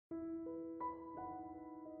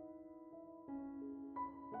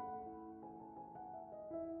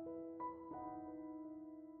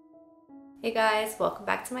Hey guys, welcome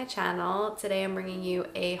back to my channel. Today I'm bringing you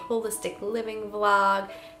a holistic living vlog,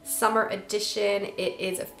 summer edition. It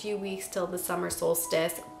is a few weeks till the summer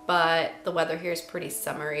solstice, but the weather here is pretty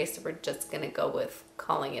summery, so we're just gonna go with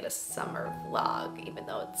calling it a summer vlog, even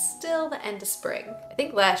though it's still the end of spring. I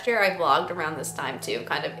think last year I vlogged around this time too,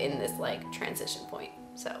 kind of in this like transition point.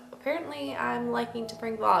 So apparently I'm liking to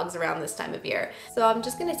bring vlogs around this time of year. So I'm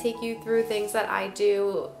just gonna take you through things that I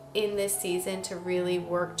do in this season to really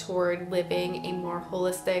work toward living a more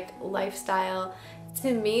holistic lifestyle.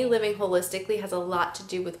 To me, living holistically has a lot to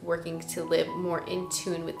do with working to live more in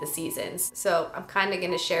tune with the seasons. So I'm kind of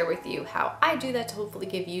going to share with you how I do that to hopefully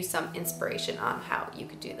give you some inspiration on how you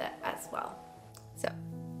could do that as well. So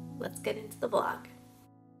let's get into the vlog.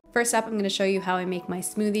 First up, I'm going to show you how I make my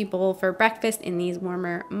smoothie bowl for breakfast in these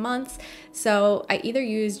warmer months. So I either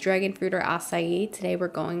use dragon fruit or acai. Today we're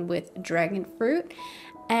going with dragon fruit.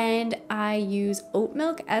 And I use oat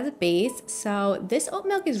milk as a base. So this oat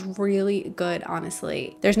milk is really good,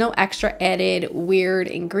 honestly. There's no extra added weird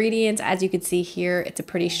ingredients. As you can see here, it's a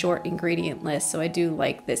pretty short ingredient list. So I do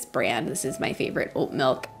like this brand. This is my favorite oat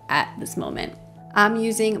milk at this moment. I'm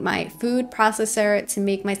using my food processor to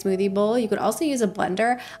make my smoothie bowl. You could also use a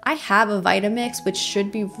blender. I have a Vitamix, which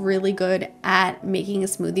should be really good at making a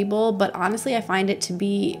smoothie bowl, but honestly, I find it to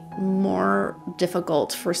be more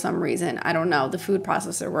difficult for some reason. I don't know, the food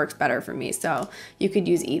processor works better for me, so you could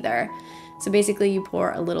use either. So basically you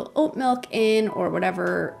pour a little oat milk in or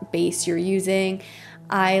whatever base you're using.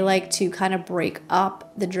 I like to kind of break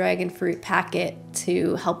up the dragon fruit packet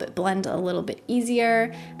to help it blend a little bit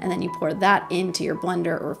easier. And then you pour that into your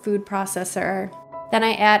blender or food processor. Then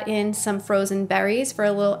I add in some frozen berries for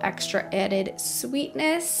a little extra added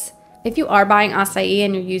sweetness. If you are buying acai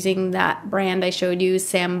and you're using that brand I showed you,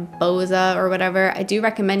 Samboza or whatever, I do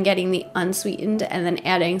recommend getting the unsweetened and then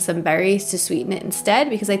adding some berries to sweeten it instead,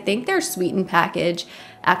 because I think their sweetened package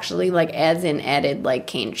actually like adds in added like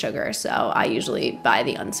cane sugar. So I usually buy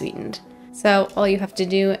the unsweetened. So all you have to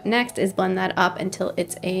do next is blend that up until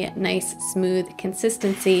it's a nice smooth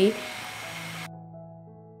consistency.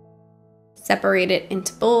 Separate it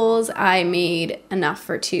into bowls. I made enough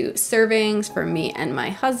for 2 servings for me and my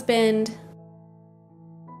husband.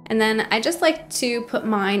 And then I just like to put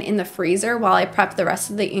mine in the freezer while I prep the rest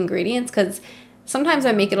of the ingredients, because sometimes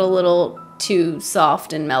I make it a little too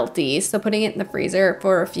soft and melty. So putting it in the freezer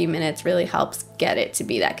for a few minutes really helps get it to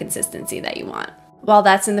be that consistency that you want. While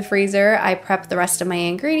that's in the freezer, I prep the rest of my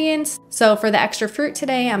ingredients. So for the extra fruit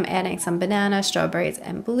today, I'm adding some banana, strawberries,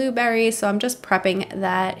 and blueberries. So I'm just prepping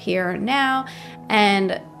that here now.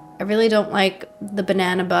 And I really don't like the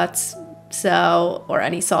banana butts, or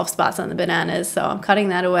any soft spots on the bananas. So I'm cutting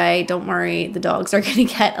that away. Don't worry, the dogs are gonna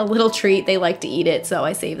get a little treat. They like to eat it, so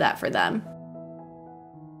I save that for them.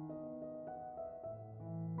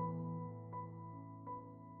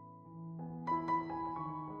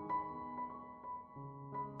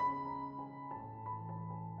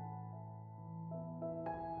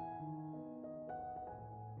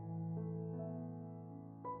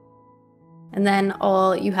 And then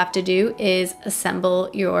all you have to do is assemble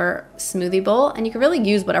your smoothie bowl, and you can really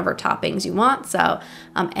use whatever toppings you want. So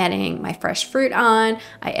I'm adding my fresh fruit on,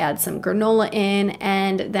 I add some granola in,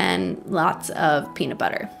 and then lots of peanut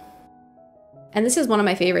butter. And this is one of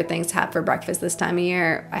my favorite things to have for breakfast this time of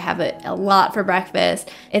year. I have it a lot for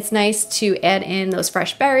breakfast. It's nice to add in those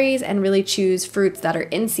fresh berries and really choose fruits that are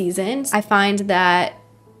in season. I find that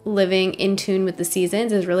living in tune with the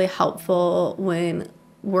seasons is really helpful when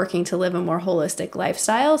working to live a more holistic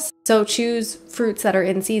lifestyle. So choose fruits that are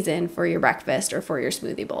in season for your breakfast or for your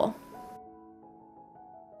smoothie bowl.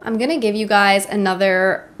 I'm gonna give you guys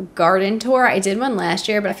another garden tour. I did one last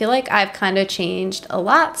year, but I feel like I've kind of changed a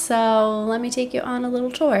lot. So let me take you on a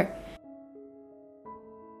little tour.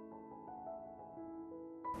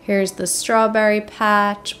 Here's the strawberry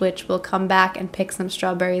patch, which we'll come back and pick some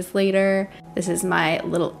strawberries later. This is my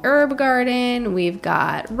little herb garden. We've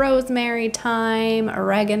got rosemary, thyme,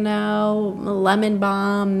 oregano, lemon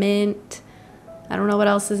balm, mint. I don't know what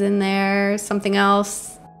else is in there. Something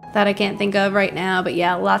else that I can't think of right now, but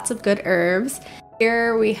yeah, lots of good herbs.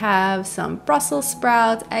 Here we have some Brussels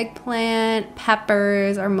sprouts, eggplant,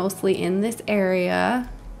 peppers are mostly in this area.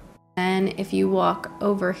 And if you walk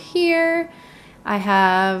over here, I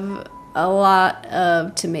have a lot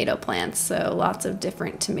of tomato plants, so lots of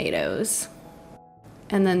different tomatoes.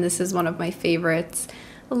 And then this is one of my favorites,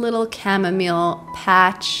 a little chamomile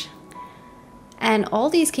patch. And all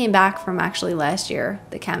these came back from actually last year,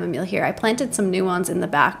 the chamomile here. I planted some new ones in the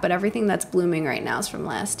back, but everything that's blooming right now is from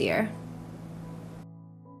last year.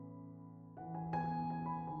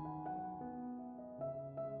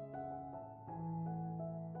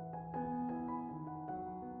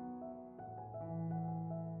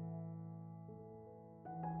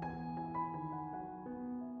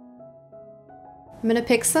 I'm gonna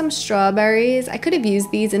pick some strawberries. I could have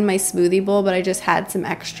used these in my smoothie bowl, but I just had some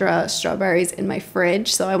extra strawberries in my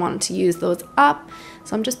fridge, so I wanted to use those up.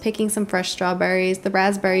 So I'm just picking some fresh strawberries. The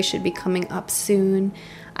raspberries should be coming up soon.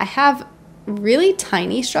 I have really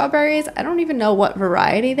tiny strawberries. I don't even know what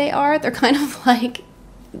variety they are. They're kind of like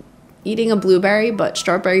eating a blueberry, but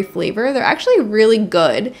strawberry flavor. They're actually really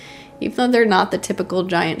good. Even though they're not the typical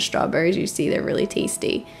giant strawberries you see, they're really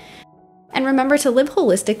tasty. And remember to live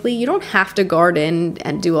holistically. You don't have to garden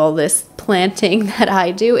and do all this planting that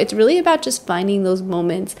I do. It's really about just finding those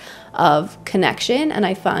moments of connection. And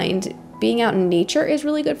I find being out in nature is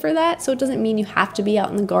really good for that. So it doesn't mean you have to be out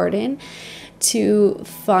in the garden to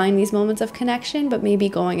find these moments of connection, but maybe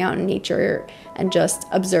going out in nature and just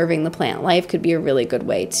observing the plant life could be a really good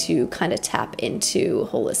way to kind of tap into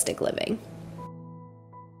holistic living.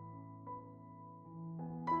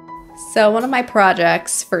 So one of my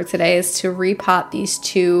projects for today is to repot these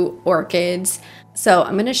 2 orchids. So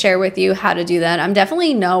I'm going to share with you how to do that. I'm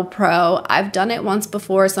definitely no pro. I've done it once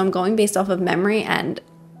before, so I'm going based off of memory and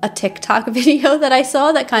a TikTok video that I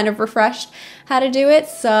saw that kind of refreshed how to do it.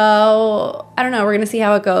 So I don't know, we're gonna see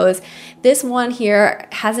how it goes. This one here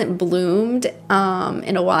hasn't bloomed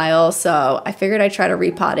in a while, so I figured I'd try to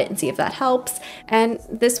repot it and see if that helps. And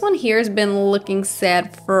this one here has been looking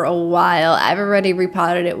sad for a while. I've already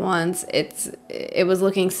repotted it once. It was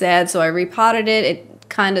looking sad, so I repotted it. It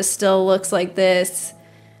kind of still looks like this.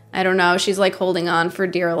 I don't know, she's like holding on for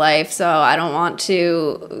dear life, so I don't want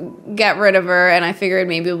to get rid of her, and I figured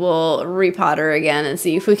maybe we'll repot her again and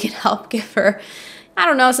see if we can help give her, I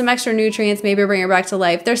don't know, some extra nutrients, maybe bring her back to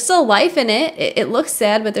life. There's still life in it. It looks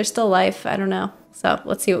sad, but there's still life. I don't know. So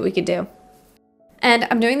let's see what we could do. And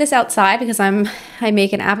I'm doing this outside because I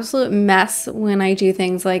make an absolute mess when I do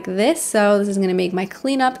things like this, so this is going to make my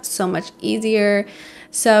cleanup so much easier.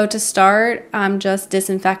 So to start, I'm just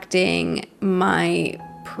disinfecting my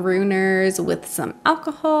pruners with some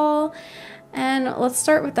alcohol, and let's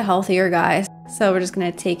start with the healthier guys. So we're just going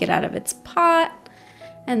to take it out of its pot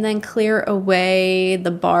and then clear away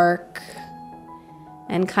the bark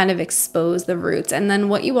and kind of expose the roots. And then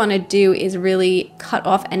what you want to do is really cut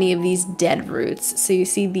off any of these dead roots. So you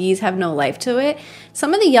see these have no life to it.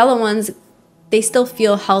 Some of the yellow ones, they still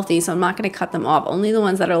feel healthy, so I'm not going to cut them off. Only the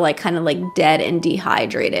ones that are like kind of like dead and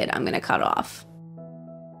dehydrated I'm going to cut off.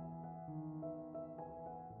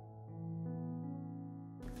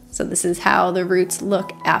 So this is how the roots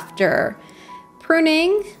look after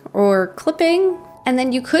pruning or clipping. And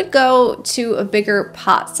then you could go to a bigger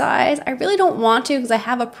pot size. I really don't want to because I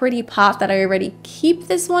have a pretty pot that I already keep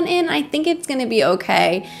this one in. I think it's going to be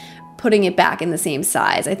okay putting it back in the same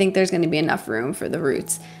size. I think there's going to be enough room for the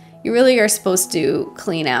roots. You really are supposed to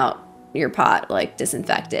clean out your pot, like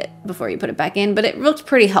disinfect it before you put it back in, but it looked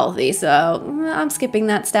pretty healthy, so I'm skipping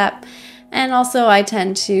that step. And also I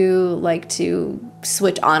tend to like to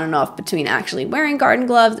switch on and off between actually wearing garden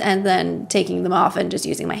gloves and then taking them off and just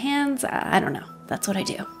using my hands. I don't know. That's what I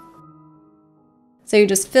do. So you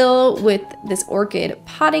just fill with this orchid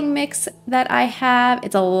potting mix that I have.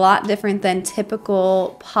 It's a lot different than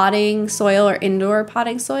typical potting soil or indoor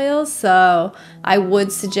potting soil. So I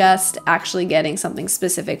would suggest actually getting something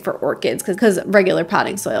specific for orchids because regular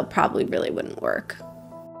potting soil probably really wouldn't work.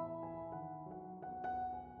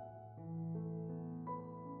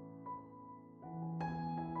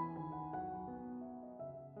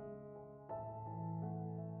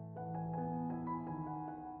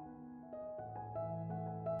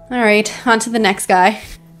 All right, on to the next guy.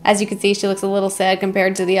 As you can see, she looks a little sad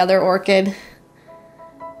compared to the other orchid.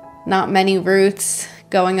 Not many roots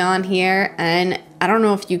going on here. And I don't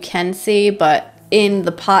know if you can see, but in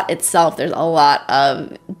the pot itself, there's a lot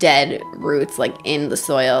of dead roots like in the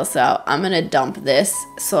soil. So I'm gonna dump this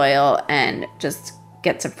soil and just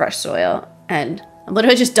get some fresh soil. And I'm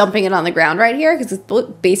literally just dumping it on the ground right here because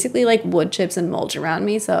it's basically like wood chips and mulch around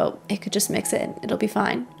me. So it could just mix it, it'll be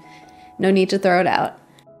fine. No need to throw it out.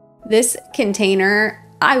 This container,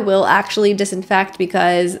 I will actually disinfect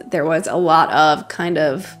because there was a lot of kind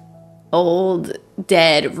of old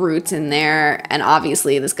dead roots in there. And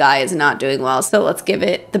obviously this guy is not doing well. So let's give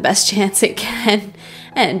it the best chance it can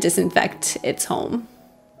and disinfect its home.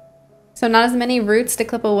 So not as many roots to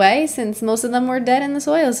clip away since most of them were dead in the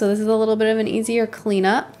soil. So this is a little bit of an easier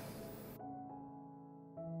cleanup.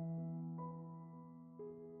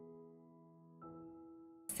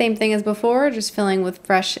 Same thing as before, just filling with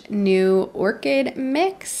fresh new orchid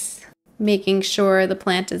mix, making sure the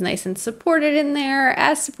plant is nice and supported in there,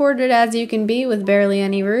 as supported as you can be with barely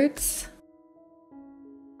any roots.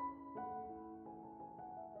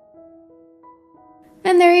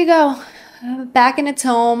 And there you go. back in its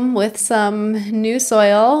home with some new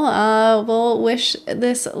soil. We'll wish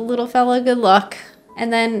this little fella good luck.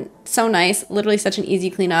 And then, so nice, literally such an easy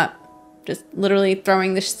cleanup. Just literally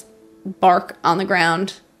throwing this bark on the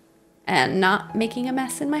ground and not making a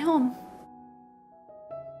mess in my home.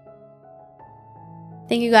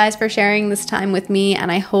 Thank you guys for sharing this time with me,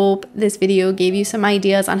 and I hope this video gave you some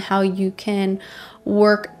ideas on how you can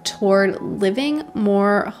work toward living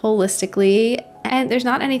more holistically. And there's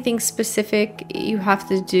not anything specific you have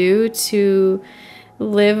to do to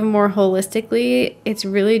live more holistically. It's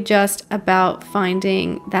really just about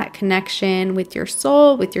finding that connection with your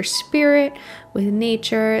soul, with your spirit, with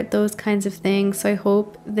nature, those kinds of things. So I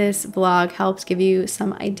hope this vlog helps give you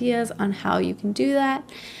some ideas on how you can do that.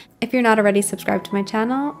 If you're not already subscribed to my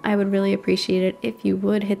channel, I would really appreciate it if you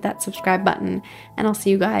would hit that subscribe button, and I'll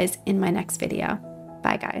see you guys in my next video.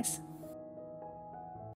 Bye guys.